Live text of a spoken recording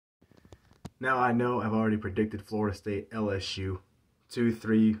Now I know I've already predicted Florida State LSU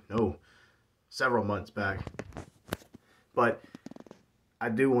several months back. But I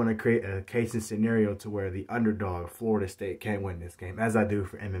do want to create a case and scenario to where the underdog, Florida State, can win this game, as I do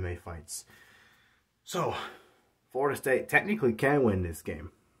for MMA fights. So, Florida State technically can win this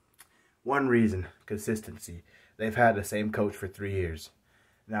game. One reason, consistency. They've had the same coach for 3 years.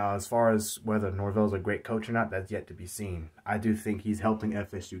 Now, as far as whether Norvell's a great coach or not, that's yet to be seen. I do think he's helping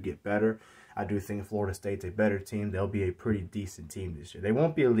FSU get better. I do think Florida State's a better team. They'll be a pretty decent team this year. They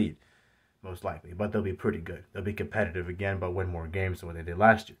won't be elite, most likely, but they'll be pretty good. They'll be competitive again, but win more games than what they did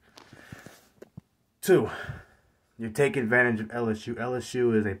last year. 2, you take advantage of LSU.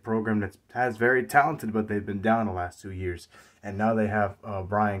 LSU is a program that has very talented, but they've been down the last 2 years. And now they have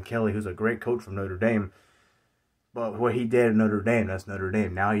Brian Kelly, who's a great coach from Notre Dame. But what he did at Notre Dame, that's Notre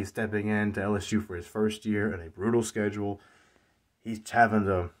Dame. Now he's stepping into LSU for his first year in a brutal schedule. He's having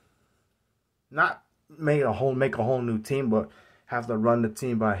to not make a whole new team, but have to run the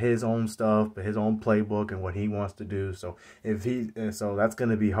team by his own stuff, by his own playbook and what he wants to do. So so that's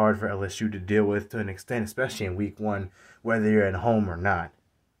going to be hard for LSU to deal with to an extent, especially in week 1, whether you're at home or not.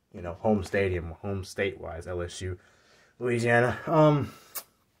 You know, home stadium, home state-wise, LSU, Louisiana.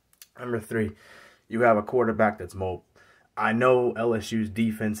 Number 3, you have a quarterback that's mobile. I know LSU's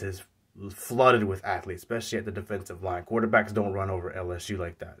defense is flooded with athletes, especially at the defensive line. Quarterbacks don't run over LSU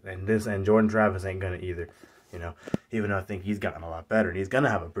like that, and Jordan Travis ain't gonna either. You know, even though I think he's gotten a lot better and he's gonna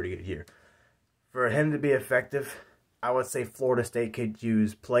have a pretty good year. For him to be effective, I would say Florida State could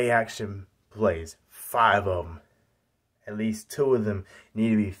use play-action plays, 5 of them. At least 2 of them need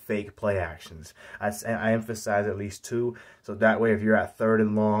to be fake play actions. I emphasize at least 2, so that way if you're at 3rd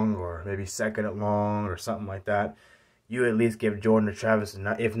and long or maybe 2nd and long or something like that, you at least give Jordan Travis,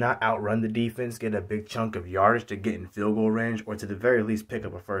 if not outrun the defense, get a big chunk of yardage to get in field goal range, or to the very least pick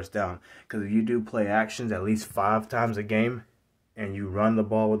up a first down. Because if you do play actions at least 5 times a game, and you run the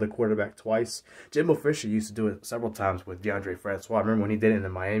ball with the quarterback twice, Jimbo Fisher used to do it several times with DeAndre Francois. I remember when he did it in the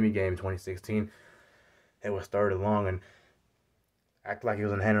Miami game in 2016, it was 3rd and long, and acted like he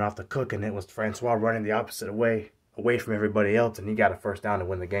was handing off to Cook, and it was Francois running the opposite way, away from everybody else, and he got a first down to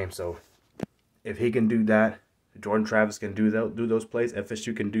win the game. So if he can do that, Jordan Travis can do those plays,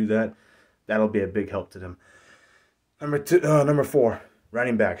 FSU can do that, that'll be a big help to them. Number 4,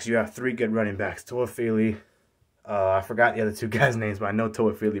 running backs. You have 3 good running backs. Toafili, I forgot the other 2 guys' names, but I know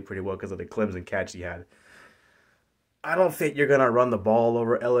Toafili pretty well because of the Clemson catch he had. I don't think you're going to run the ball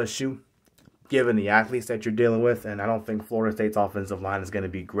over LSU, given the athletes that you're dealing with, and I don't think Florida State's offensive line is going to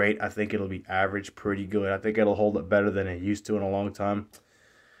be great. I think it'll be average, pretty good. I think it'll hold up better than it used to in a long time.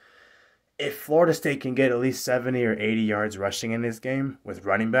 If Florida State can get at least 70 or 80 yards rushing in this game with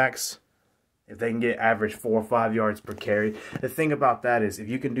running backs, if they can get average 4 or 5 yards per carry, the thing about that is if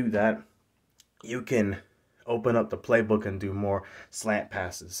you can do that, you can open up the playbook and do more slant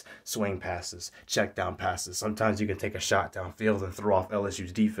passes, swing passes, check down passes. Sometimes you can take a shot downfield and throw off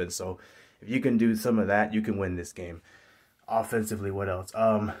LSU's defense. So if you can do some of that, you can win this game. Offensively, what else?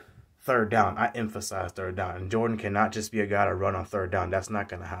 3rd down. I emphasize 3rd down. And Jordan cannot just be a guy to run on 3rd down. That's not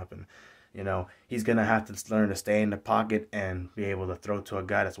going to happen. You know, he's going to have to learn to stay in the pocket and be able to throw to a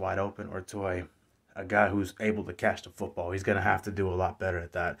guy that's wide open, or to a guy who's able to catch the football. He's going to have to do a lot better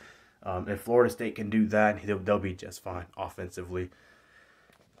at that. If Florida State can do that, they'll be just fine offensively.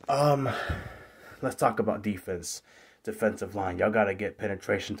 Let's talk about defense. Defensive line. Y'all got to get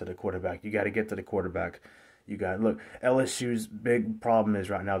penetration to the quarterback. You got to get to the quarterback. Look, LSU's big problem is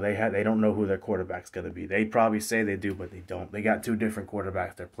right now they don't know who their quarterback's going to be. They probably say they do, but they don't. They got 2 different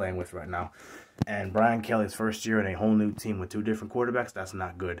quarterbacks they're playing with right now. And Brian Kelly's first year in a whole new team with 2 different quarterbacks, that's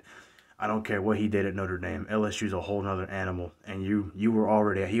not good. I don't care what he did at Notre Dame. LSU's a whole nother animal. And he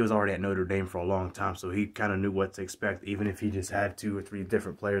was already at Notre Dame for a long time, so he kind of knew what to expect. Even if he just had 2 or 3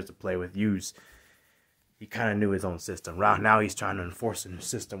 different players to play with, he kind of knew his own system. Right now he's trying to enforce a new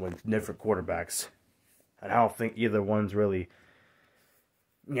system with different quarterbacks. And I don't think either one's really,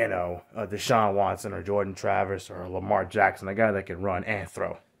 Deshaun Watson or Jordan Travis or Lamar Jackson, a guy that can run and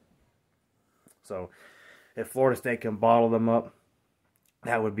throw. So if Florida State can bottle them up,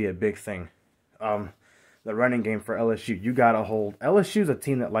 that would be a big thing. The running game for LSU, you got to hold. LSU's a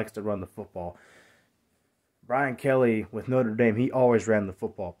team that likes to run the football. Brian Kelly with Notre Dame, he always ran the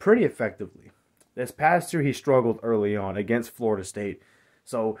football pretty effectively. This past year, he struggled early on against Florida State.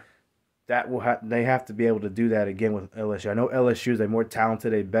 So they have to be able to do that again with LSU. I know LSU is a more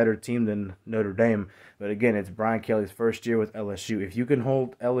talented, a better team than Notre Dame. But again, it's Brian Kelly's first year with LSU. If you can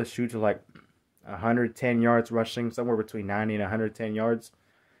hold LSU to like 110 yards rushing, somewhere between 90 and 110 yards,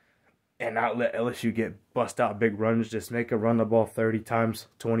 and not let LSU get bust out big runs. Just make them run the ball 30 times,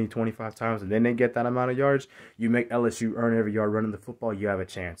 20, 25 times, and then they get that amount of yards. You make LSU earn every yard running the football, you have a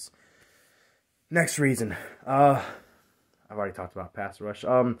chance. Next reason, I've already talked about pass rush.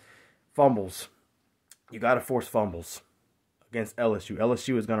 Fumbles. You got to force fumbles against LSU.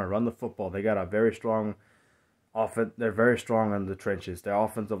 LSU is going to run the football. They got a very strong offense. They're very strong in the trenches. Their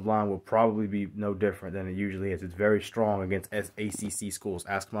offensive line will probably be no different than it usually is. It's very strong against ACC schools.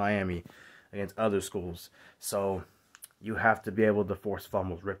 Ask Miami, against other schools. So you have to be able to force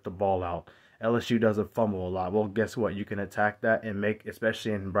fumbles, rip the ball out. LSU doesn't fumble a lot. Well, guess what? You can attack that and make,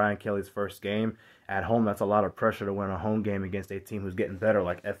 especially in Brian Kelly's first game at home, that's a lot of pressure to win a home game against a team who's getting better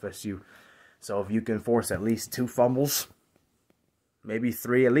like FSU. So if you can force at least 2 fumbles, maybe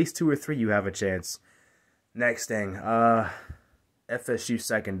 3, at least 2 or 3, you have a chance. Next thing, FSU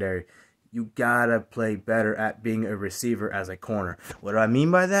secondary. You gotta play better at being a receiver as a corner. What do I mean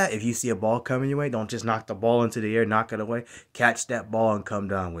by that? If you see a ball coming your way, don't just knock the ball into the air, knock it away. Catch that ball and come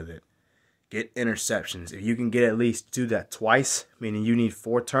down with it. Get interceptions. If you can get at least do that twice, meaning you need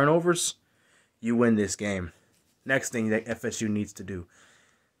 4 turnovers, you win this game. Next thing that FSU needs to do,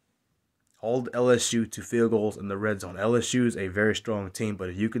 hold LSU to field goals in the red zone. LSU is a very strong team, but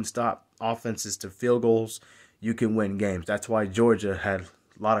if you can stop offenses to field goals, you can win games. That's why Georgia had a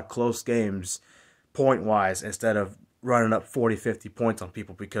lot of close games point-wise instead of running up 40, 50 points on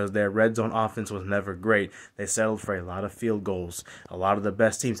people, because their red zone offense was never great. They settled for a lot of field goals. A lot of the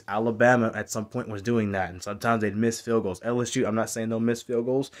best teams, Alabama at some point was doing that, and sometimes they'd miss field goals. LSU, I'm not saying they'll miss field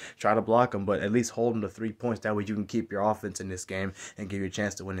goals. Try to block them, but at least hold them to 3 points. That way you can keep your offense in this game and give you a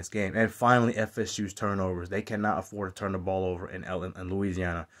chance to win this game. And finally, FSU's turnovers. They cannot afford to turn the ball over in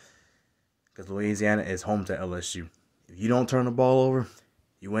Louisiana, because Louisiana is home to LSU. If you don't turn the ball over,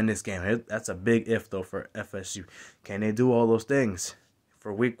 you win this game. That's a big if, though, for FSU. Can they do all those things?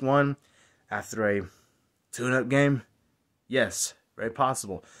 For week 1, after a tune-up game, yes, very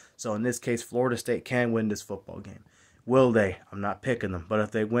possible. So in this case, Florida State can win this football game. Will they? I'm not picking them. But if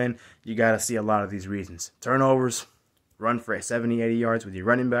they win, you got to see a lot of these reasons. Turnovers, run for 70, 80 yards with your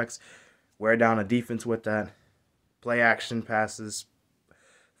running backs, wear down a defense with that, play action passes,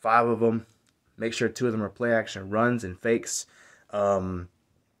 5 of them. Make sure 2 of them are play action runs and fakes.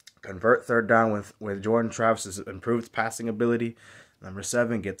 Convert third down with Jordan Travis's improved passing ability. Number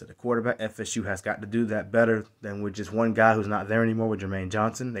 7, get to the quarterback. FSU has got to do that better than with just one guy who's not there anymore with Jermaine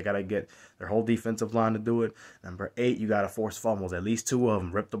Johnson. They got to get their whole defensive line to do it. Number 8, you got to force fumbles. At least 2 of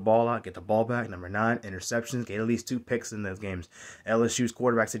them. Rip the ball out, get the ball back. Number 9, interceptions. Get at least 2 picks in those games. LSU's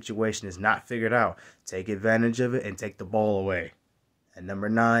quarterback situation is not figured out. Take advantage of it and take the ball away. And number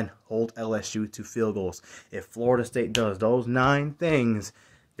 9, hold LSU to field goals. If Florida State does those 9 things,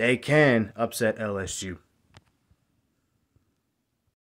 they can upset LSU.